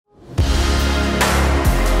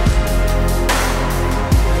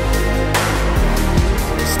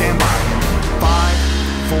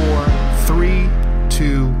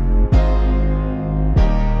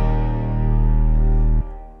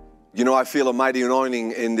I feel a mighty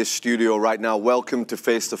anointing in this studio right now. Welcome to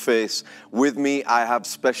Face to Face. With me, I have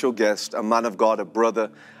special guest, a man of God, a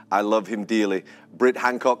brother. I love him dearly. Britt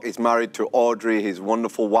Hancock is married to Audrey, his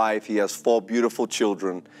wonderful wife. He has 4 beautiful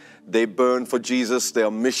children. They burn for Jesus. They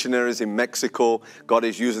are missionaries in Mexico. God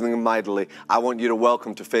is using them mightily. I want you to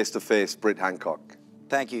welcome to Face, Britt Hancock.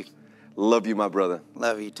 Thank you. Love you, my brother.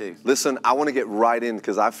 Love you too. Listen, I want to get right in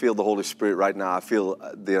because I feel the Holy Spirit right now. I feel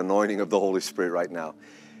the anointing of the Holy Spirit right now.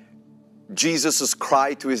 Jesus'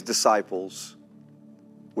 cry to his disciples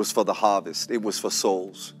was for the harvest. It was for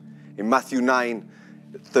souls. In Matthew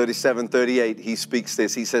 9:37-38, he speaks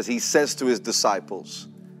this. He says to his disciples,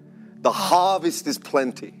 the harvest is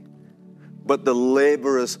plenty, but the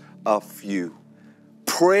laborers are few.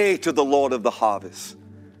 Pray to the Lord of the harvest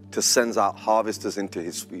to send out harvesters into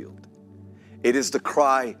his field. It is the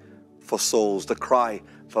cry for souls, the cry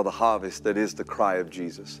for the harvest that is the cry of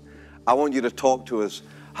Jesus. I want you to talk to us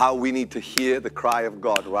how we need to hear the cry of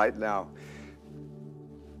God right now.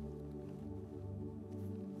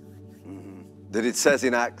 That it says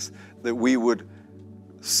in Acts that we would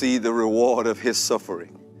see the reward of his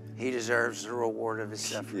suffering. He deserves the reward of his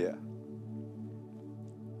suffering. Yeah.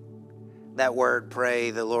 That word,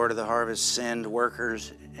 pray, the Lord of the harvest, send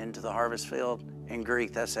workers into the harvest field. In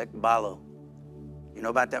Greek, that's ekbalo. You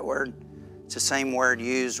know about that word? It's the same word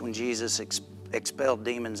used when Jesus expelled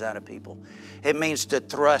demons out of people. It means to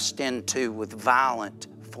thrust into with violent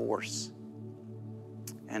force.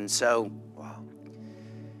 And so,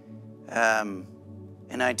 in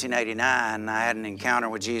 1989, I had an encounter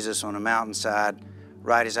with Jesus on a mountainside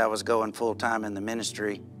right as I was going full-time in the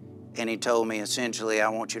ministry. And he told me, essentially, I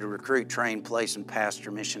want you to recruit, train, place, and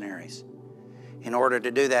pastor missionaries. In order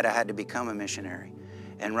to do that, I had to become a missionary.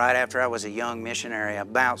 And right after I was a young missionary, I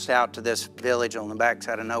bounced out to this village on the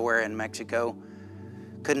backside of nowhere in Mexico.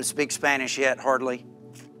 Couldn't speak Spanish yet, hardly.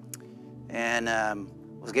 And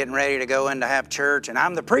was getting ready to go in to have church. And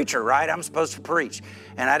I'm the preacher, right? I'm supposed to preach.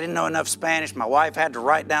 And I didn't know enough Spanish. My wife had to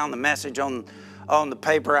write down the message on the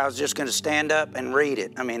paper. I was just going to stand up and read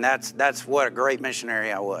it. I mean, that's what a great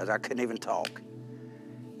missionary I was. I couldn't even talk.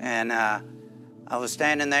 And I was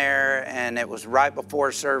standing there, and it was right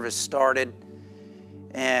before service started.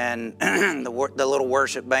 And the little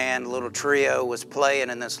worship band, the little trio was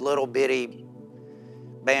playing in this little bitty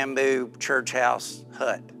bamboo church house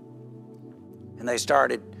hut. And they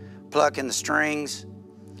started plucking the strings.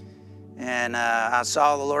 And I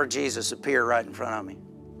saw the Lord Jesus appear right in front of me.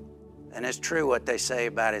 And it's true what they say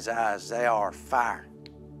about his eyes. They are fire.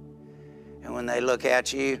 And when they look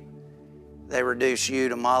at you, they reduce you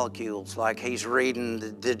to molecules, like he's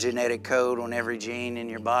reading the genetic code on every gene in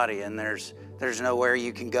your body, and there's nowhere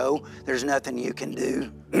you can go. There's nothing you can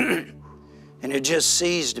do. And it just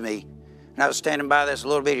seized me. And I was standing by this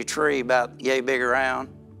little bitty tree about yay big around.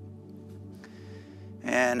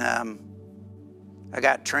 And I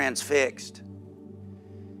got transfixed.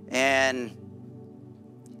 And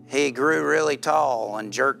he grew really tall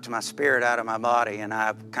and jerked my spirit out of my body, and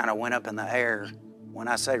I kind of went up in the air. When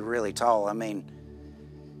I say really tall, I mean,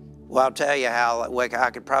 well, I'll tell you how I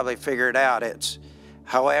could probably figure it out. It's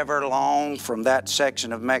however long from that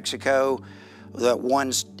section of Mexico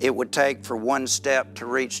that it would take for one step to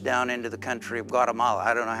reach down into the country of Guatemala.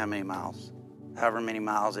 I don't know how many miles, however many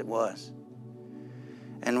miles it was.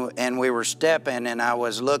 And we were stepping, and I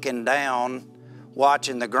was looking down,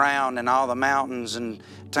 watching the ground, and all the mountains and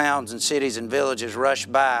towns and cities and villages rush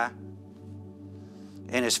by.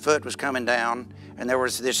 And his foot was coming down, and there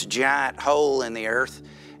was this giant hole in the earth,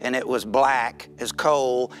 and it was black as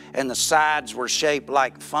coal, and the sides were shaped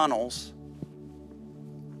like funnels.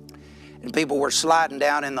 And people were sliding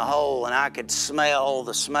down in the hole, and I could smell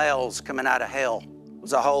the smells coming out of hell. It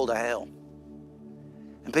was a hole to hell.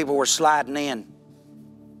 And people were sliding in.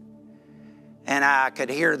 And I could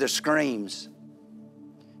hear the screams.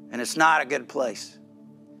 And it's not a good place.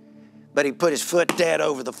 But he put his foot dead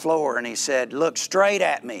over the floor, and he said, look straight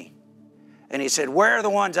at me. And he said, where are the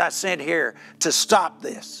ones I sent here to stop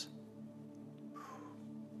this?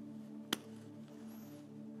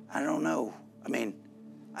 I don't know. I mean,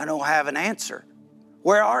 I don't have an answer.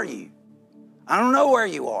 Where are you? I don't know where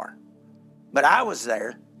you are. But I was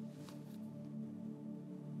there.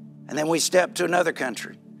 And then we stepped to another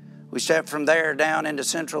country. We stepped from there down into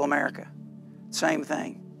Central America. Same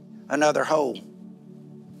thing. Another hole.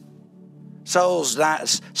 Souls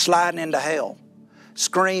sliding into hell.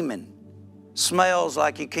 Screaming. Smells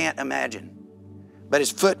like you can't imagine. But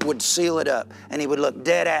his foot would seal it up. And he would look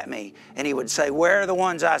dead at me. And he would say, where are the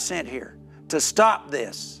ones I sent here to stop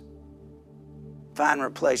this? Find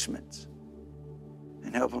replacements.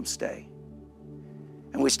 And help them stay.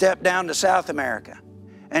 And we stepped down to South America.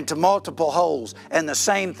 and to multiple holes. And the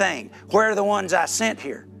same thing. Where are the ones I sent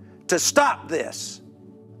here to stop this?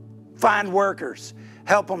 Find workers,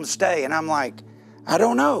 help them stay. And I'm like, I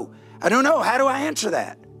don't know. I don't know. How do I answer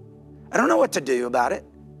that? I don't know what to do about it.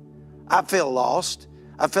 I feel lost.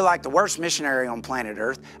 I feel like the worst missionary on planet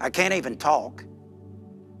Earth. I can't even talk.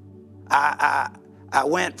 I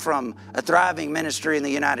went from a thriving ministry in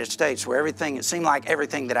the United States where it seemed like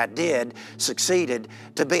everything that I did succeeded,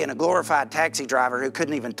 to being a glorified taxi driver who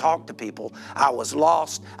couldn't even talk to people. I was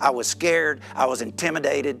lost. I was scared. I was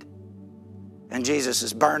intimidated. And Jesus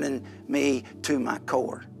is burning me to my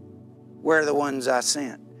core. Where are the ones I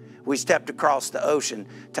sent? We stepped across the ocean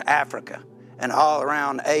to Africa and all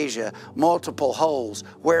around Asia, multiple holes.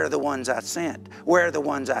 Where are the ones I sent? Where are the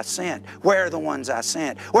ones I sent? Where are the ones I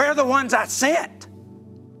sent? Where are the ones I sent?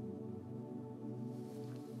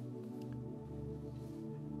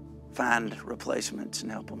 Find replacements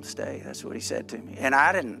and help them stay. That's what he said to me. And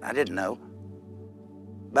I didn't know.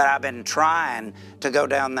 But I've been trying to go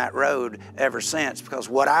down that road ever since, because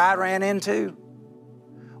what I ran into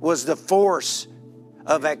was the force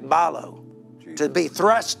of ekbalo, to be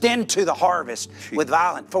thrust into the harvest with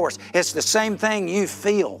violent force. It's the same thing you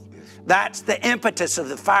feel. That's the impetus of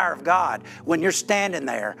the fire of God when you're standing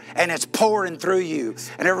there and it's pouring through you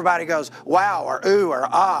and everybody goes, wow, or ooh, or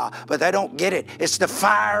ah, but they don't get it. It's the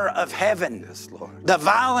fire of heaven. Yes, Lord. The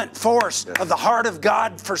violent force of the heart of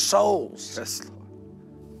God for souls. Yes, Lord.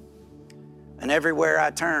 And everywhere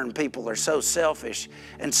I turn, people are so selfish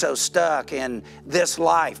and so stuck in this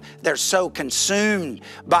life. They're so consumed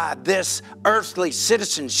by this earthly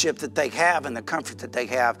citizenship that they have and the comfort that they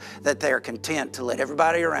have, that they are content to let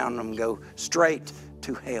everybody around them go straight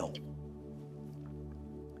to hell.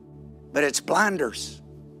 But it's blinders.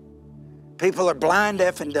 People are blind,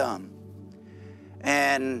 deaf, and dumb.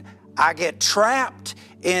 And I get trapped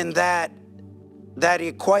in that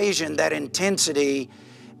equation, that intensity,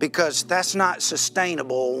 because that's not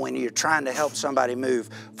sustainable when you're trying to help somebody move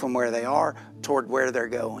from where they are toward where they're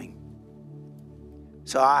going.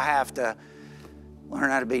 So I have to learn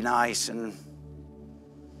how to be nice and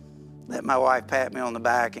let my wife pat me on the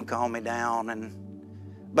back and calm me down.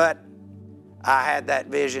 But I had that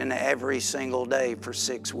vision every single day for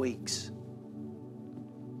 6 weeks.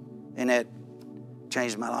 And it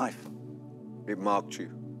changed my life. It marked you.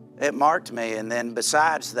 It marked me. And then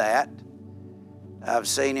besides that, I've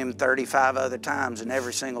seen him 35 other times, and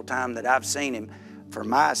every single time that I've seen him for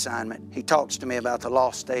my assignment, he talks to me about the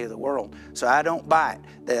lost state of the world. So I don't buy it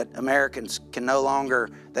that Americans can no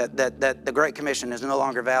longer, that the Great Commission is no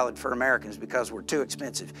longer valid for Americans because we're too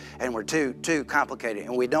expensive and we're too complicated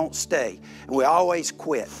and we don't stay and we always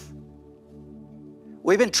quit.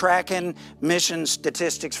 We've been tracking mission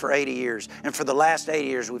statistics for 80 years, and for the last 80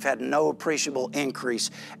 years, we've had no appreciable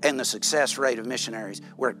increase in the success rate of missionaries.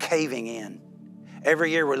 We're caving in.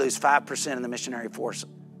 Every year we lose 5% of the missionary force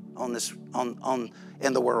in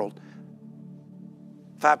the world.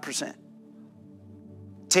 5%.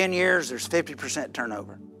 10 years, there's 50%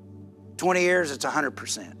 turnover. 20 years, it's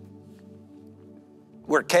 100%.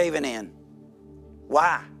 We're caving in.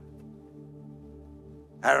 Why?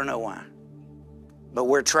 I don't know why. But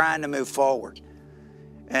we're trying to move forward.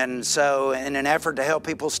 And so in an effort to help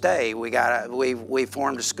people stay, we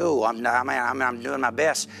formed a school. I'm doing my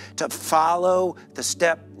best to follow the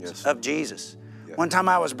steps of Jesus. Yeah. One time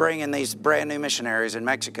I was bringing these brand new missionaries in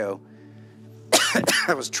Mexico.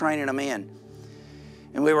 I was training them in.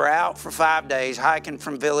 And we were out for 5 days, hiking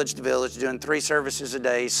from village to village, doing 3 services a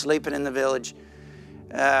day, sleeping in the village,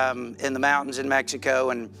 in the mountains in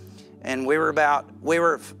Mexico. And we were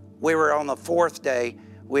on the 4th day.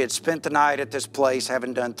 We had spent the night at this place,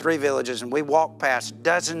 having done 3 villages, and we walked past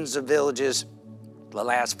dozens of villages the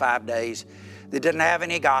last 5 days that didn't have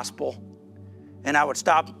any gospel. And I would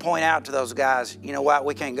stop and point out to those guys, you know what,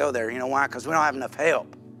 we can't go there. You know why? Because we don't have enough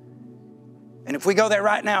help. And if we go there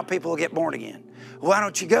right now, people will get born again. Why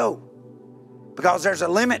don't you go? Because there's a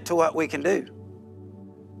limit to what we can do.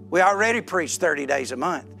 We already preach 30 days a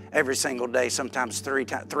month, every single day, sometimes 3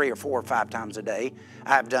 or 4 or 5 times a day.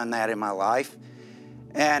 I've done that in my life.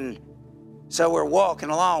 And so we're walking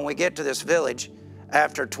along. We get to this village.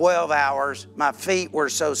 After 12 hours, my feet were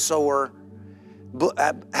so sore,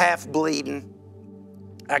 half bleeding.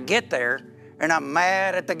 I get there, and I'm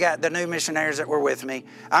mad at the new missionaries that were with me.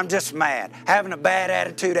 I'm just mad, having a bad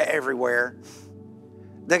attitude everywhere.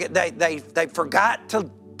 They forgot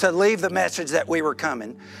to leave the message that we were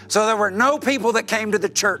coming. So there were no people that came to the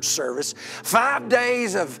church service. 5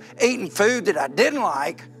 days of eating food that I didn't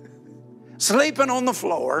like, sleeping on the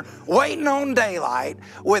floor, waiting on daylight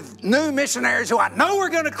with new missionaries who I know were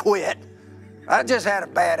going to quit. I just had a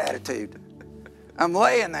bad attitude. I'm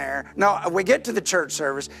laying there. No, we get to the church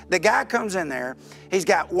service. The guy comes in there. He's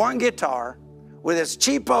got one guitar with this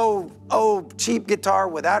cheap cheap guitar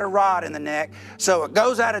without a rod in the neck. So it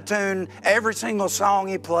goes out of tune every single song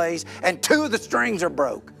he plays, and 2 of the strings are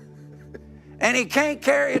broke. And he can't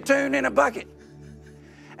carry a tune in a bucket.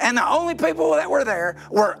 And the only people that were there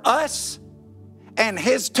were us and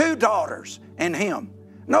his 2 daughters and him.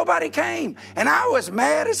 Nobody came. And I was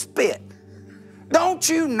mad as spit. Don't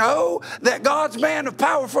you know that God's man of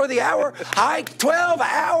power for the hour hiked 12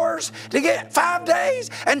 hours to get 5 days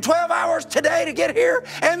and 12 hours today to get here,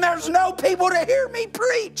 and there's no people to hear me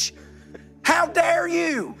preach? How dare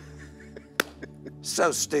you?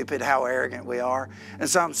 So stupid how arrogant we are. And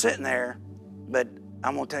so I'm sitting there, but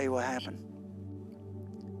I'm going to tell you what happened.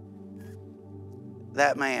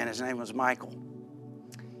 That man, his name was Michael,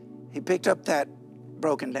 he picked up that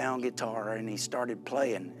broken down guitar and he started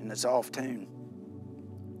playing in this off tune.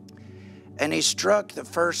 And he struck the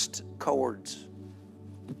first chords.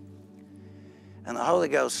 And the Holy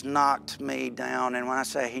Ghost knocked me down. And when I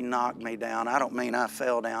say he knocked me down, I don't mean I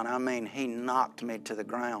fell down. I mean he knocked me to the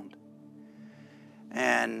ground.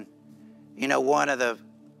 And, you know, one of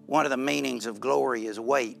the meanings of glory is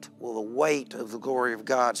weight. Well, the weight of the glory of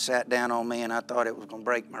God sat down on me, and I thought it was going to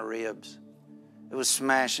break my ribs. It was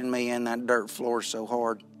smashing me in that dirt floor so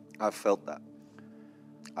hard. I've felt that.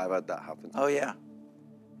 I've had that happen. Oh, yeah.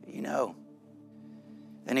 You know.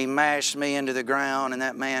 And he mashed me into the ground, and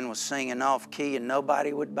that man was singing off key, and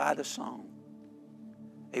nobody would buy the song.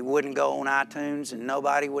 He wouldn't go on iTunes, and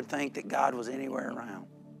nobody would think that God was anywhere around.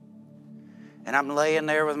 And I'm laying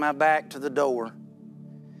there with my back to the door,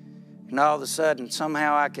 and all of a sudden,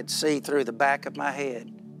 somehow I could see through the back of my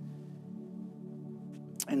head.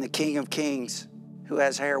 And the King of Kings, who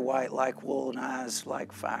has hair white like wool and eyes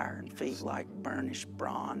like fire and feet like burnished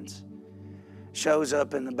bronze, shows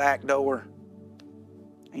up in the back door.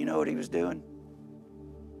 You know what he was doing?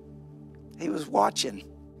 He was watching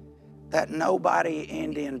that nobody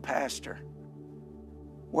Indian pastor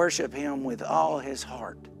worship him with all his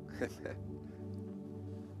heart.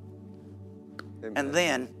 And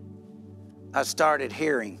then I started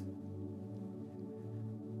hearing.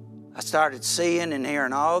 I started seeing and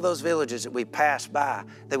hearing all those villages that we passed by,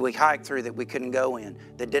 that we hiked through, that we couldn't go in,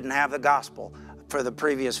 that didn't have the gospel for the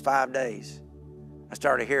previous 5 days. I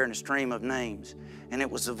started hearing a stream of names. And it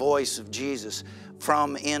was the voice of Jesus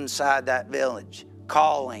from inside that village,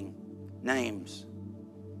 calling names.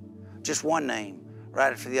 Just one name,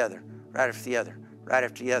 right after the other, right after the other, right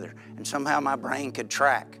after the other. And somehow my brain could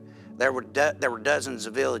track. There were dozens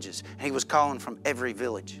of villages. And he was calling from every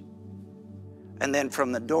village. And then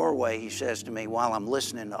from the doorway, he says to me, while I'm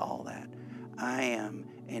listening to all that, I am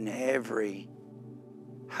in every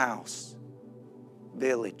house,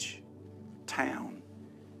 village, town,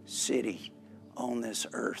 city, on this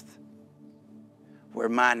earth where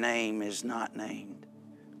my name is not named,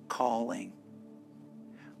 calling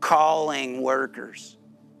workers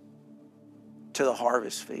to the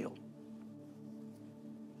harvest field.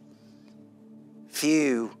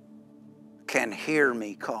 Few can hear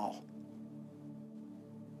me call.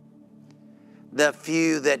 The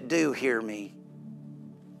few that do hear me,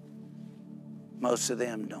 most of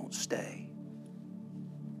them don't stay.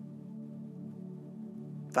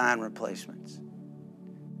 Find replacements.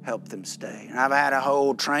 Help them stay. And I've had a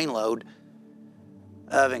whole trainload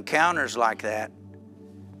of encounters like that.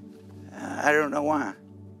 I don't know why.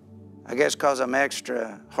 I guess because I'm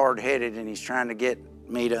extra hard-headed and he's trying to get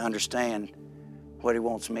me to understand what he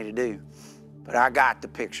wants me to do. But I got the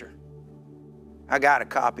picture. I got a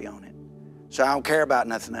copy on it. So I don't care about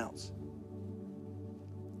nothing else.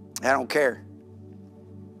 I don't care.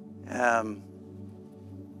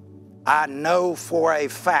 I know for a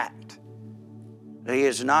fact that he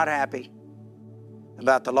is not happy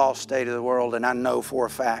about the lost state of the world, and I know for a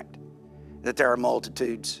fact that there are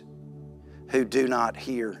multitudes who do not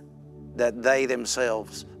hear that they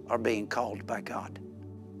themselves are being called by God.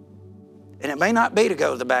 And it may not be to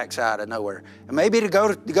go to the backside of nowhere. It may be to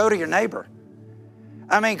go to your neighbor.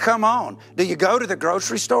 I mean, come on. Do you go to the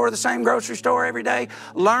grocery store, the same grocery store every day?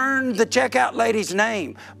 Learn the checkout lady's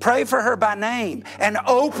name. Pray for her by name and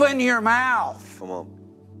open your mouth. Come on.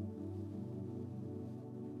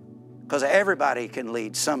 Because everybody can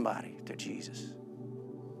lead somebody to Jesus.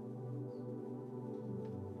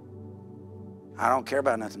 I don't care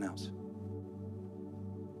about nothing else.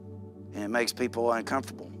 And it makes people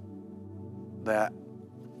uncomfortable. But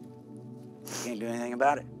you can't do anything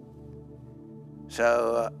about it.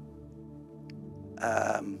 So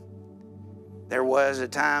there was a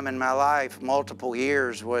time in my life, multiple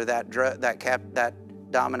years, where that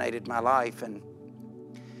dominated my life, and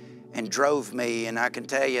and drove me. And I can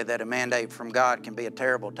tell you that a mandate from God can be a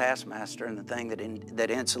terrible taskmaster. And the thing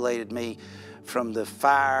that insulated me from the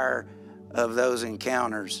fire of those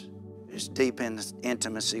encounters is deep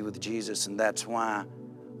intimacy with Jesus. And that's why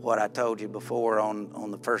what I told you before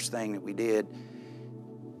on the first thing that we did,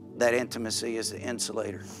 that intimacy is the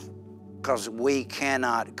insulator. Because we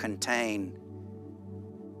cannot contain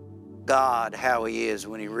God how He is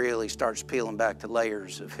when He really starts peeling back the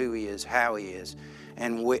layers of who He is, how He is,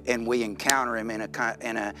 and we encounter Him in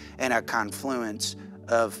a confluence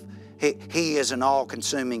of He is an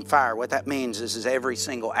all-consuming fire. What that means is every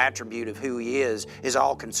single attribute of who He is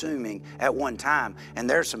all-consuming at one time, and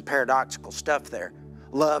there's some paradoxical stuff there,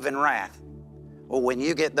 love and wrath. Well, when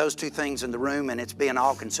you get those two things in the room and it's being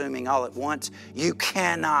all-consuming all at once, you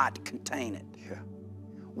cannot contain it. Yeah.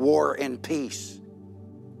 War and peace.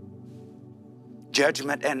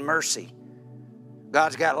 Judgment and mercy.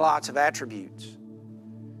 God's got lots of attributes.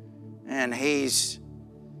 And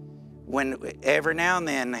every now and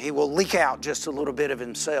then, He will leak out just a little bit of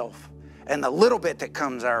Himself. And the little bit that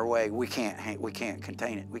comes our way, we can't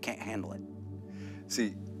contain it. We can't handle it.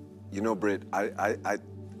 See, you know, Britt, I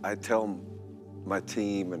tell my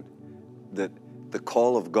team and that the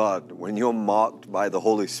call of God, when you're marked by the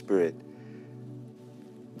Holy Spirit,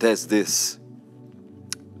 there's this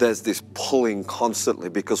pulling constantly,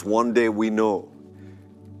 because one day we know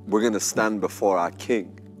we're going to stand before our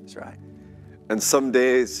King. That's right. And some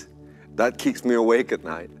days that keeps me awake at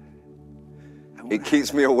night. It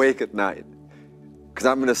keeps me awake at night because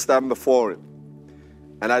I'm going to stand before Him.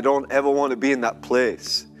 And I don't ever want to be in that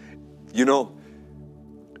place. You know,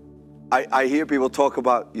 I hear people talk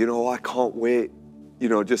about, I can't wait,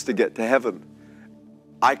 just to get to heaven.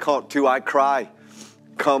 I can't too. I cry,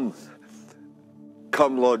 come,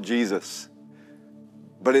 Lord Jesus.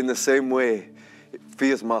 But in the same way, it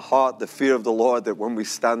fears my heart, the fear of the Lord, that when we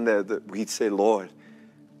stand there, that we'd say, Lord,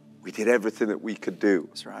 we did everything that we could do.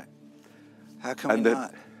 That's right. How can we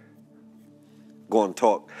not? Go on,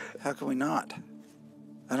 talk. How can we not?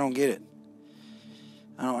 I don't get it.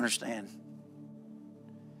 I don't understand.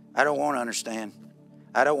 I don't want to understand.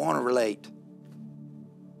 I don't want to relate.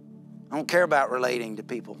 I don't care about relating to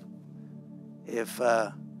people.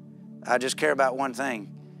 I just care about one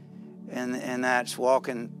thing, and that's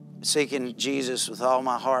seeking Jesus with all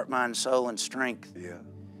my heart, mind, soul, and strength. Yeah.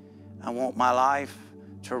 I want my life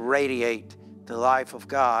to radiate the life of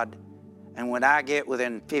God, and when I get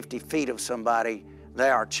within 50 feet of somebody, they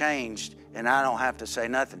are changed, and I don't have to say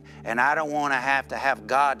nothing. And I don't want to have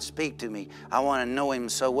God speak to me. I want to know Him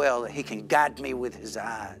so well that He can guide me with His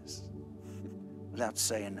eyes without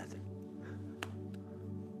saying nothing.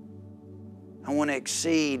 I want to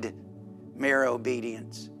exceed mere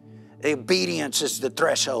obedience. Obedience is the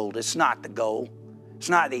threshold. It's not the goal. It's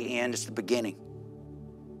not the end. It's the beginning.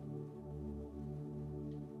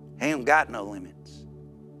 He ain't got no limits.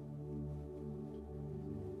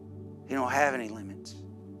 He don't have any limits.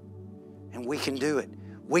 And we can do it.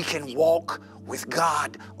 We can walk with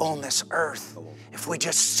God on this earth if we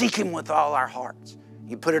just seek Him with all our hearts.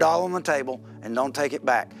 You put it all on the table and don't take it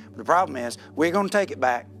back. But the problem is, we're going to take it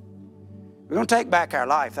back. We're going to take back our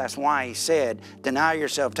life. That's why He said, deny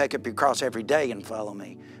yourself, take up your cross every day and follow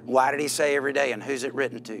me. Why did He say every day, and who's it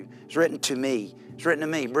written to? It's written to me. It's written to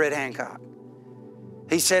me, Britt Hancock.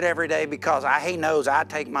 He said every day because He knows I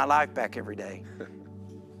take my life back every day.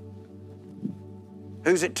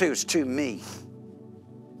 Who's it to? It's to me.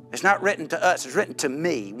 It's not written to us. It's written to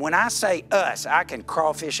me. When I say us, I can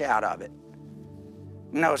crawfish out of it.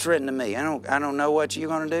 No, it's written to me. I don't know what you're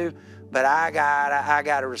going to do, but I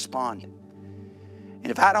got to respond. And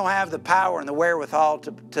if I don't have the power and the wherewithal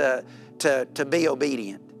to be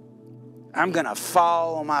obedient, I'm going to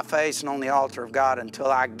fall on my face and on the altar of God until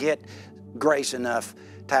I get grace enough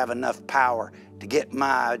to have enough power to get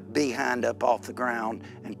my behind up off the ground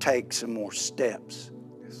and take some more steps.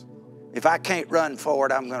 Yes. If I can't run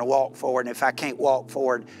forward, I'm going to walk forward. And if I can't walk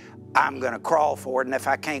forward, I'm going to crawl forward. And if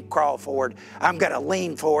I can't crawl forward, I'm going to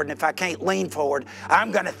lean forward. And if I can't lean forward, I'm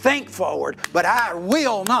going to think forward. But I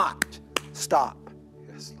will not stop.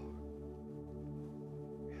 Yes, Lord.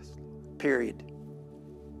 Yes, Lord. Period.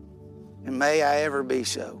 And may I ever be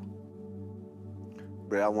so.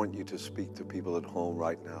 Britt, I want you to speak to people at home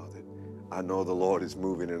right now that I know the Lord is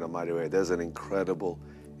moving in a mighty way. There's an incredible,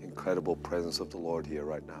 incredible presence of the Lord here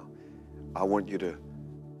right now. I want you to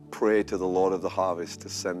pray to the Lord of the harvest to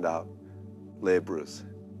send out laborers,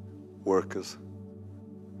 workers.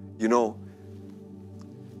 You know,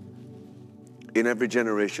 in every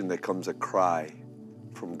generation there comes a cry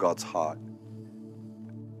from God's heart.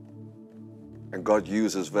 And God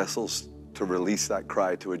uses vessels to release that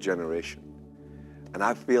cry to a generation. And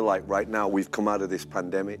I feel like right now we've come out of this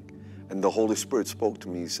pandemic, and the Holy Spirit spoke to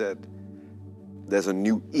me. He said, there's a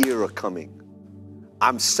new era coming.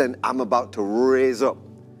 I'm about to raise up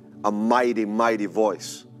a mighty, mighty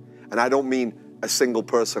voice. And I don't mean a single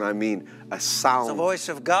person, I mean a sound. It's the voice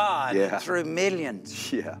of God Yeah. through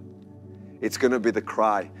millions. Yeah. It's going to be the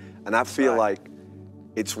cry. And I feel like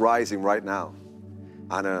it's rising right now.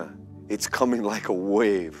 And it's coming like a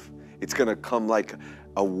wave. It's going to come like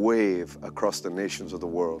a wave across the nations of the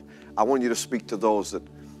world. I want you to speak to those that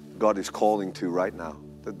God is calling to right now,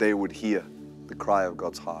 that they would hear the cry of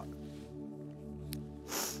God's heart.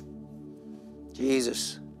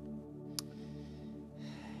 Jesus.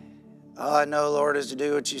 All I know, Lord, is to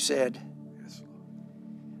do what you said. Yes,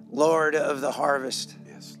 Lord of the harvest.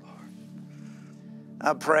 Yes, Lord.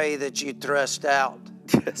 I pray that you thrust out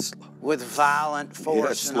Yes, Lord. with violent force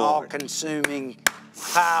Yes, and Lord. all-consuming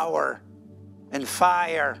power and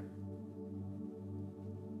fire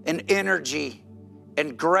and energy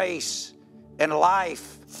and grace and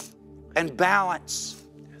life and balance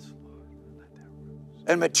Yes, Lord. Let that roots.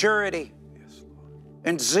 and maturity Yes, Lord.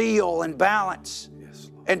 and zeal and balance Yes,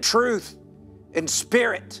 Lord. and truth and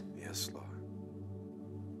spirit. Yes, Lord.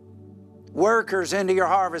 Workers into your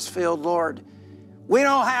harvest field, Lord. We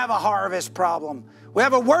don't have a harvest problem. We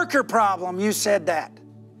have a worker problem. You said that.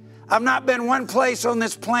 I've not been one place on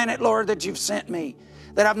this planet, Lord, that you've sent me,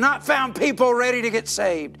 that I've not found people ready to get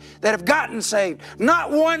saved, that have gotten saved. Not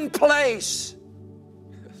one place.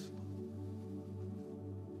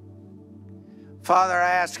 Father, I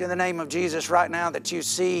ask in the name of Jesus right now that you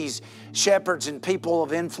seize shepherds and people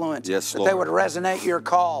of influence, Yes, that Lord. they would resonate your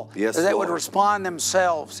call, Yes, that they would Lord. respond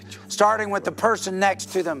themselves, starting with the person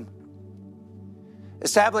next to them.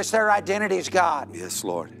 Establish their identities, God. Yes,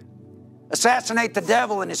 Lord. Assassinate the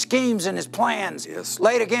devil and his schemes and his plans Yes,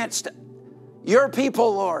 Lord. laid against your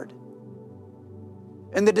people, Lord.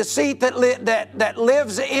 And the deceit that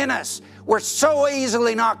lives in us, we're so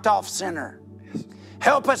easily knocked off center.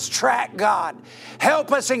 Help us track God.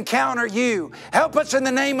 Help us encounter you. Help us in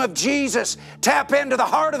the name of Jesus tap into the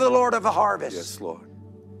heart of the Lord of the harvest. Yes, Lord.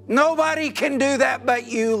 Nobody can do that but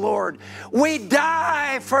you, Lord. We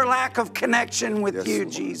die for lack of connection with Yes, you,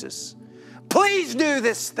 Lord. Jesus. Please do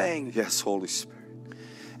this thing. Yes, Holy Spirit.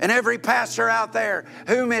 And every pastor out there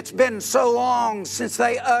whom it's been so long since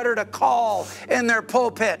they uttered a call in their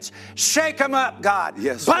pulpits, shake them up, God.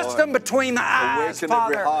 Yes, Bust Lord. them between the eyes, Awaken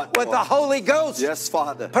every Father, heart, with Lord. the Holy Ghost. Yes,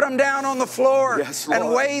 Father. Put them down on the floor Yes, and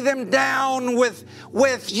Lord. weigh them down with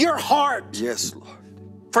your heart. Yes, Lord.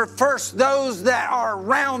 For first those that are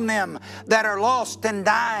around them that are lost and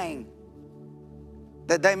dying,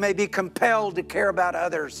 that they may be compelled to care about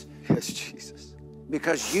others. Yes, Jesus.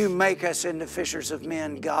 Because you make us into fishers of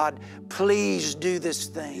men, God. Please do this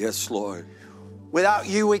thing. Yes, Lord. Without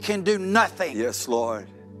you, we can do nothing. Yes, Lord.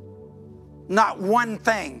 Not one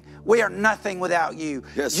thing. We are nothing without you.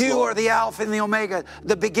 Yes, you Lord. are the Alpha and the Omega,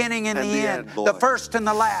 the beginning and, the end, the Lord. first and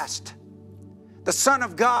the last. The Son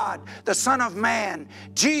of God, the Son of Man,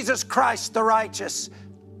 Jesus Christ the righteous,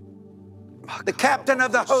 the captain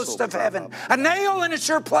of the host of heaven, a nail in a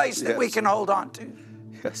sure place that we Yes. can hold on to.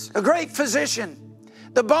 Yes. A great physician,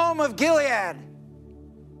 the balm of Gilead,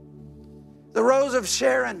 the rose of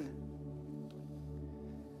Sharon,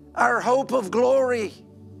 our hope of glory.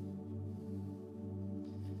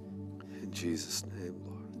 In Jesus' name,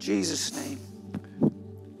 Lord. In Jesus' name.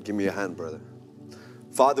 Give me a hand, brother.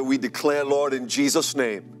 Father, we declare, Lord, in Jesus'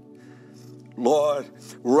 name, Lord,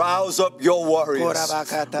 rouse up your warriors.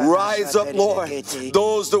 Rise up, Lord,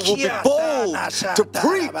 those that will be bold to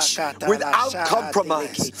preach without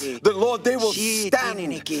compromise. That, Lord, they will stand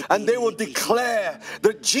and they will declare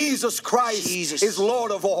that Jesus Christ is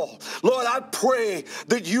Lord of all. Lord, I pray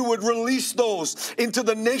that you would release those into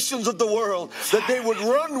the nations of the world, that they would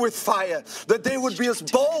run with fire, that they would be as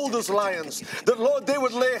bold as lions, that, Lord, they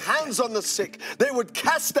would lay hands on the sick, they would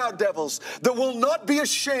cast out devils, that will not be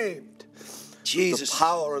ashamed. Jesus. The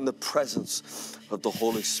power and the presence of the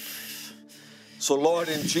Holy Spirit. So, Lord,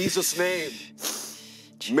 in Jesus' name,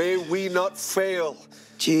 may we not fail.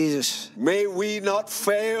 Jesus. May we not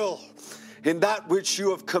fail in that which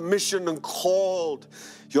you have commissioned and called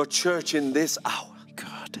your church in this hour.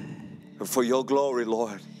 God. And for your glory,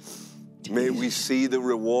 Lord, may we see the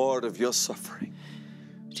reward of your suffering.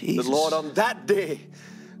 Jesus. That, Lord, on that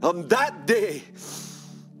day,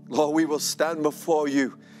 Lord, we will stand before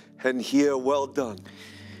you and hear, well done,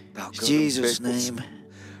 thou good and Jesus' faithful name. servant.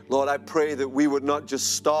 Lord, I pray that we would not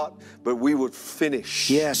just start, but we would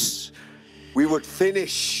finish. Yes. We would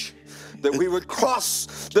finish. That we would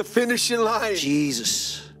cross the finishing line.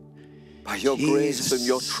 Jesus. By your grace and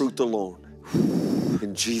your truth alone.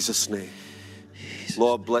 In Jesus' name. Jesus.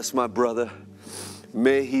 Lord, bless my brother.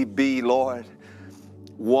 May he be, Lord,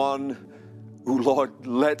 one who, Lord,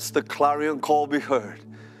 lets the clarion call be heard.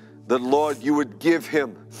 That, Lord, you would give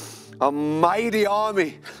him a mighty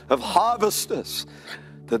army of harvesters,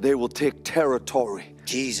 that they will take territory,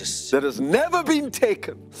 Jesus, that has never been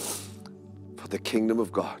taken, for the kingdom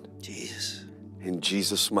of God. Jesus. In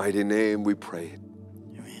Jesus' mighty name we pray.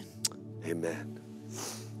 Amen. Amen.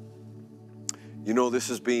 You know, this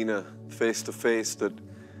has been a face-to-face that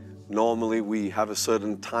normally we have a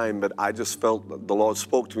certain time, but I just felt that the Lord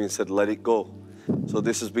spoke to me and said, let it go. So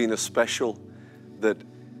this has been a special that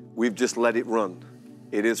we've just let it run.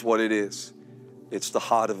 It is what it is. It's the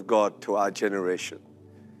heart of God to our generation.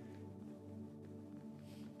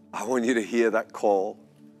 I want you to hear that call.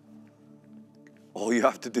 All you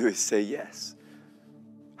have to do is say yes.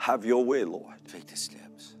 Have your way, Lord. Take the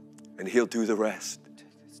steps. And he'll do the rest.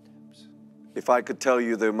 Take the steps. If I could tell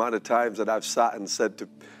you the amount of times that I've sat and said to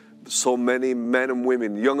so many men and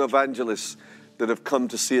women, young evangelists that have come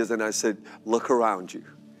to see us, and I said, look around you.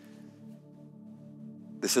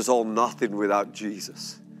 This is all nothing without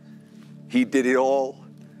Jesus. He did it all.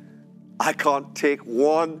 I can't take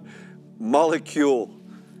one molecule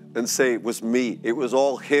and say it was me. It was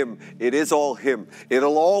all him. It is all him.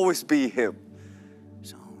 It'll always be him.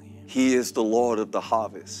 It's only him. He is the Lord of the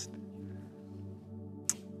harvest.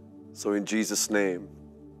 So in Jesus' name,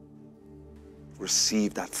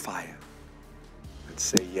 receive that fire and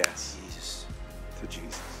say yes Jesus. to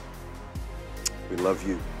Jesus. We love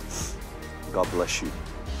you. God bless you.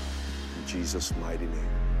 In Jesus' mighty name.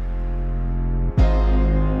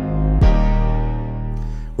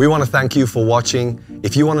 We want to thank you for watching.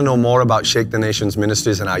 If you want to know more about Shake the Nations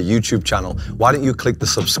Ministries and our YouTube channel, why don't you click the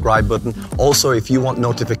subscribe button? Also, if you want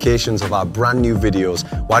notifications of our brand new videos,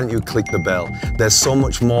 why don't you click the bell? There's so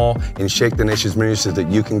much more in Shake the Nations Ministries that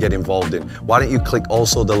you can get involved in. Why don't you click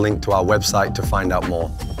also the link to our website to find out more?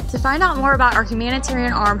 To find out more about our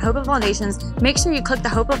humanitarian arm, Hope of All Nations, make sure you click the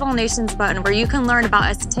Hope of All Nations button, where you can learn about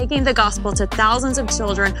us taking the gospel to thousands of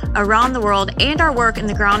children around the world and our work in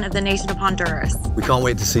the ground of the nation of Honduras. We can't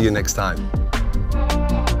wait to see you next time.